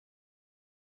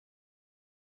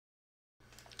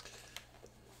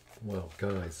Well,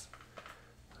 guys,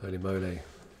 holy moly,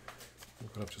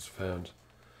 look what I've just found.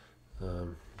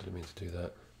 Didn't mean to do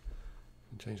that.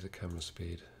 Change the camera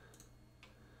speed,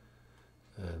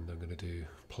 and I'm going to do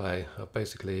play. I've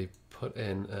basically put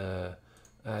in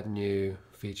add new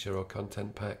feature or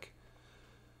content pack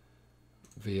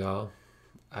VR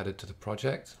added to the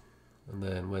project, and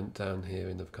then went down here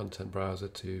in the content browser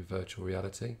to virtual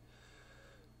reality.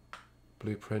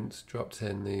 Blueprints, dropped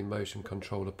in the motion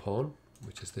controller pawn,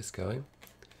 which is this guy.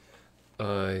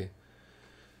 I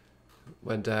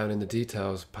went down in the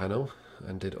details panel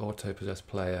and did auto possess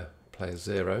player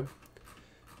 0,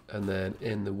 and then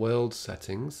in the world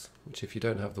settings, which if you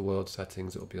don't have the world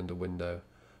settings, it will be under window,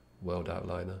 world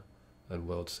outliner, and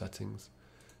world settings.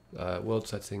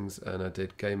 And I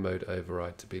did game mode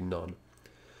override to be none.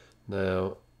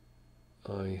 Now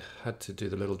I had to do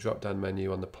the little drop down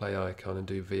menu on the play icon and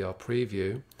do VR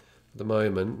preview. At the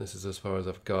moment this is as far as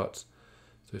I've got,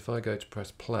 so if I go to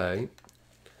press play,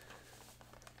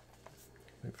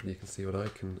 hopefully you can see what I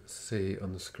can see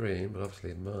on the screen, but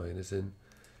obviously mine is in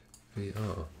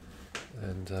VR.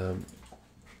 And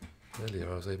earlier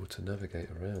I was able to navigate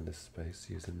around this space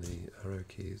using the arrow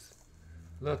keys.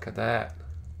 Look at that!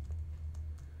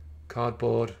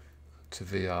 Cardboard to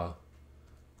VR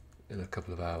in a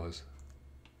couple of hours.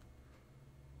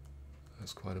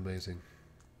 That's quite amazing.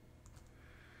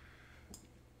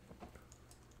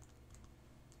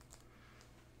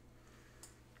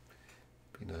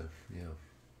 You know, yeah,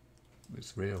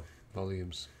 it's real.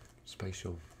 Volumes,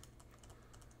 spatial.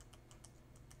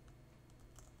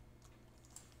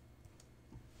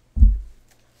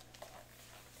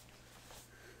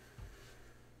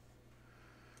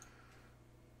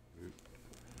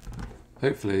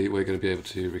 Hopefully we're going to be able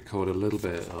to record a little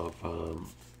bit of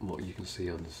what you can see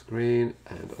on the screen,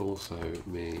 and also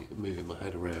me moving my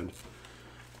head around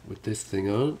with this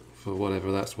thing on for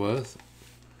whatever that's worth.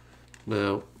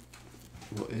 Now,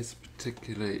 what is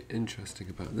particularly interesting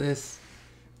about this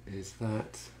is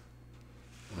that,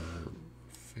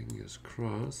 fingers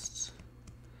crossed,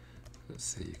 let's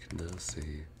see, you can now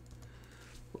see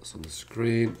what's on the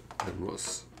screen and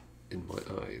what's in my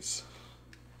eyes.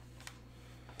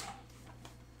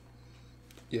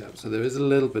 Yeah, so there is a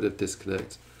little bit of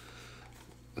disconnect.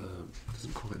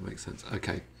 Doesn't quite make sense.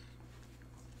 Okay.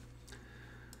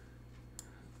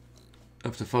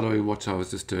 After following what I was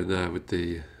just doing there with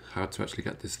the how to actually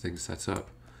get this thing set up,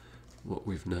 what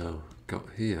we've now got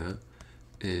here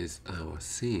is our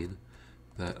scene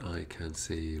that I can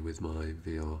see with my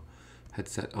VR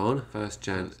headset on. First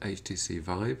gen HTC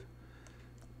Vive.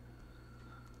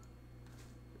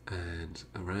 And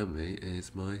around me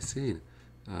is my scene.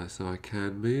 So I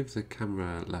can move the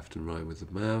camera left and right with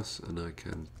the mouse, and I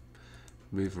can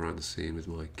move around the scene with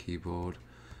my keyboard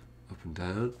up and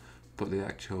down, but the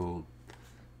actual,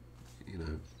 you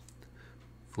know,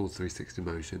 full 360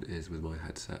 motion is with my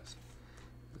headset,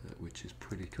 which is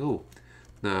pretty cool.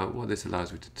 Now what this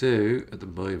allows me to do at the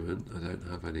moment, I don't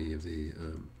have any of the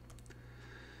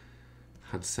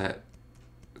handset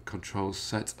controls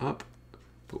set up,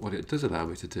 but what it does allow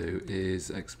me to do is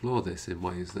explore this in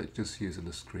ways that just using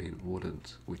a screen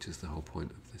wouldn't, which is the whole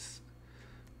point of this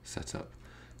setup.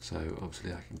 So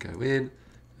obviously I can go in,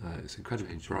 it's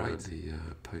incredibly bright, the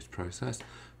post-process,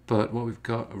 but what we've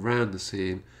got around the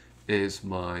scene is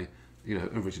my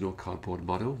original cardboard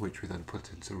model, which we then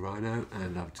put into Rhino,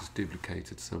 and I've just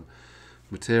duplicated some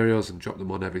materials and dropped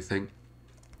them on everything,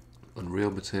 on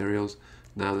real materials.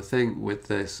 Now the thing with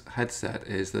this headset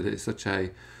is that it's such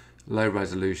a low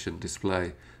resolution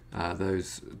display,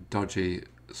 those dodgy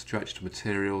stretched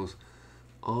materials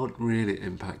aren't really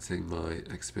impacting my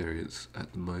experience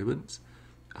at the moment.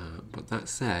 But that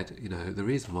said, the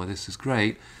reason why this is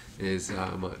great is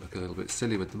I might look a little bit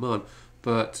silly with them on,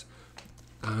 but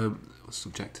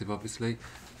subjective obviously.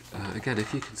 Again,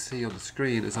 if you can see on the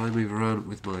screen as I move around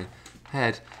with my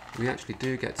head, we actually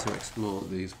do get to explore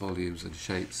these volumes and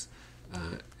shapes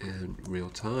in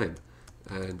real time.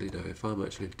 And if I'm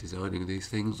actually designing these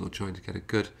things or trying to get a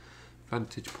good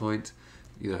vantage point,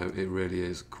 it really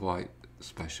is quite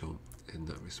special in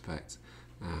that respect.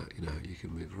 You can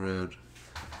move around,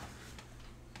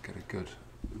 get a good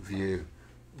view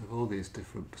of all these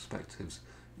different perspectives.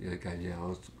 Again, I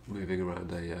was moving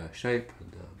around a shape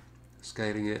and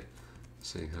scaling it,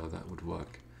 seeing how that would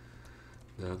work.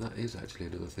 Now that is actually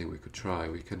another thing we could try.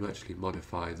 We can actually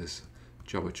modify this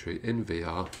geometry in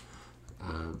VR.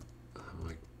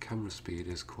 My camera speed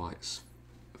is quite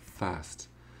fast,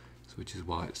 which is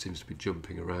why it seems to be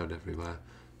jumping around everywhere,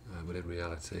 but in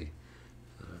reality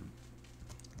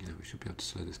we should be able to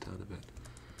slow this down a bit.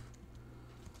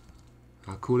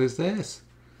 How cool is this?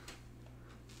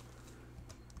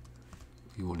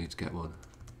 You will need to get one.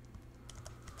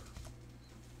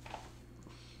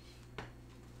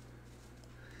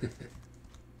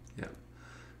 Yeah,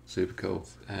 super cool.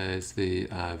 There's the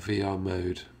VR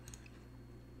mode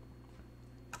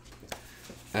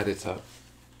editor.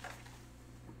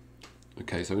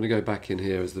 Okay, so I'm going to go back in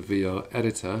here as the VR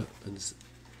editor and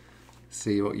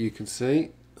see what you can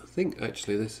see. I think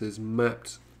actually this is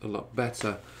mapped a lot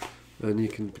better, and you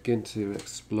can begin to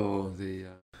explore the...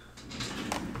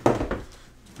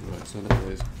 Right, so let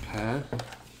those pair.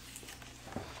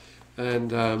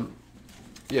 And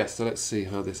yeah, so let's see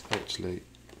how this actually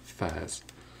fares.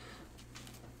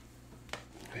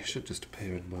 It should just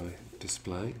appear in my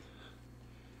display.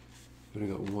 We've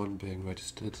only got one being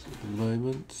registered at the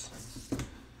moment.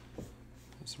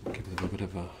 Let's give them a bit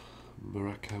of a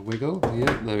maraca wiggle.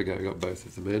 Yeah, there we go, we got both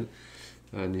of them in.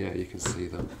 And yeah, you can see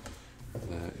them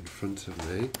there in front of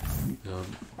me.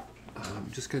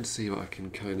 I'm just going to see what I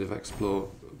can kind of explore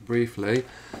briefly.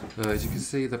 As you can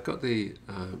see, they've got the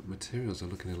materials are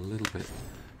looking a little bit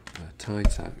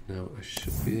tighter. Now I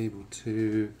should be able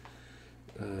to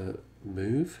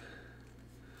move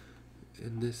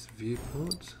in this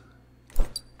viewport,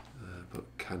 but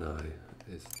can I?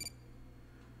 Is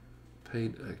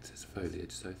paint act as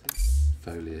foliage? So I think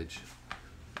foliage,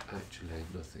 actually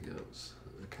nothing else.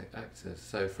 Okay, act as,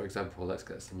 so for example, let's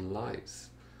get some lights.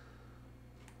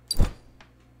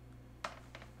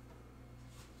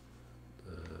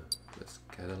 Let's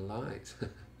get a light.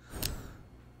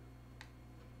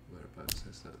 Whereabouts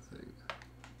is that thing?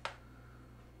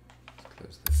 Let's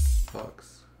close this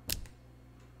box. I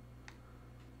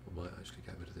might actually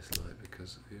get rid of this light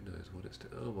because who knows what it's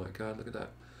doing. Oh my god, look at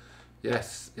that.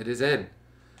 Yes, it is in.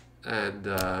 And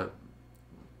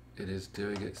it is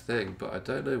doing its thing, but I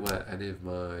don't know where any of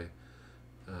my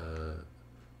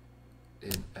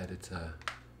in editor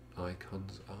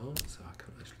icons are, so I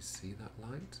can't actually see that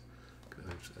light.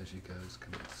 As you guys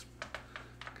can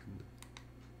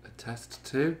attest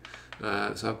to.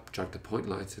 So I've dragged the point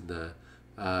light in there.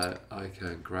 I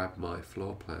can grab my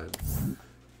floor plan,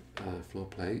 floor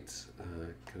plate.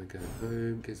 Can I go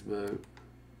home, gizmo,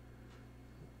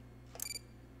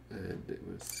 and it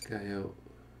will scale.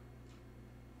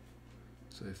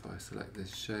 So if I select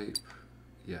this shape,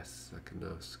 yes, I can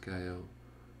now scale.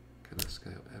 Can I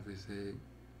scale everything?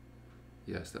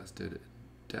 Yes, that's doing it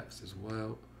in depth as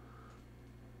well.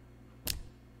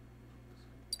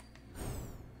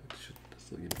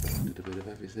 I thought you did a bit of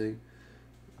everything.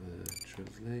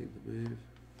 Translate the move.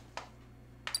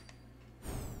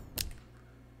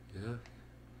 Yeah.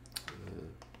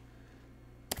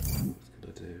 What can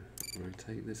I do?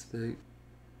 Rotate this thing.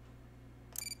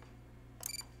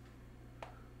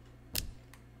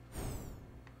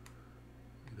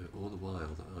 You know, all the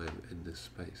while that I'm in this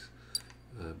space,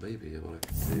 maybe what I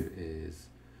can do is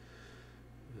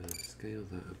scale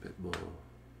that a bit more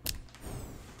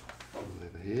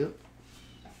over here.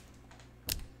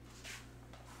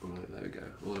 Right, there we go.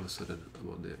 All of a sudden I'm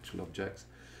on the actual object.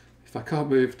 If I can't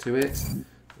move to it,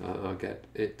 I'll get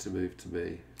it to move to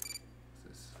me.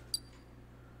 This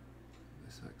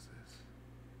axis.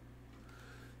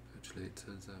 Actually, it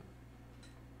turns out.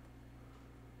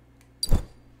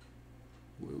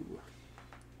 Whoa.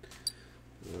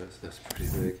 Alright, so that's pretty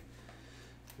big.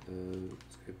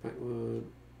 Let's go back one.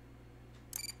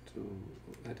 To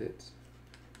edit.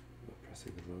 I'm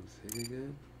pressing the wrong thing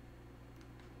again.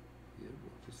 Yeah,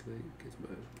 obviously,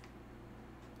 gizmo.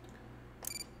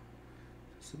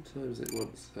 Sometimes it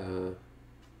wants let's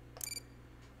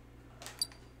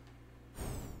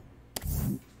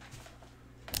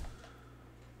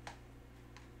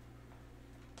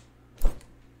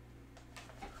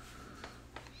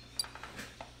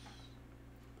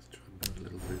try and build a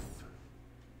little roof.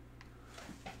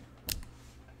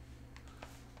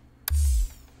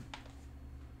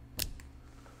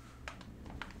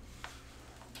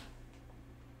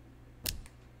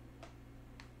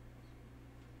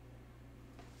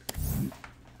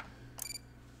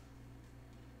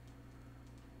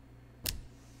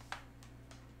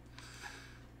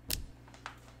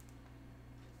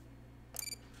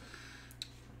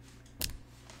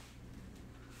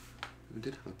 We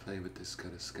did have a play with this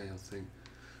kind of scale thing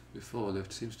before, and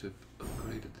it seems to have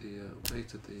upgraded the,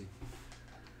 updated the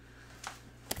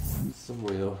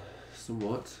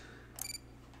somewhat.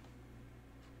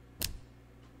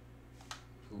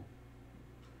 Oh,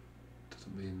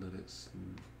 doesn't mean that it's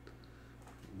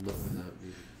not without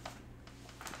needing.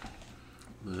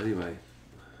 Well, anyway,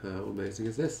 how amazing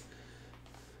is this?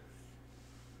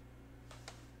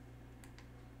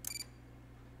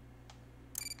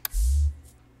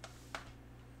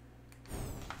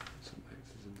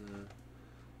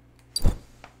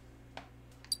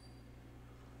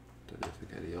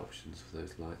 options for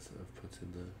those lights that I've put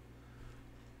in there.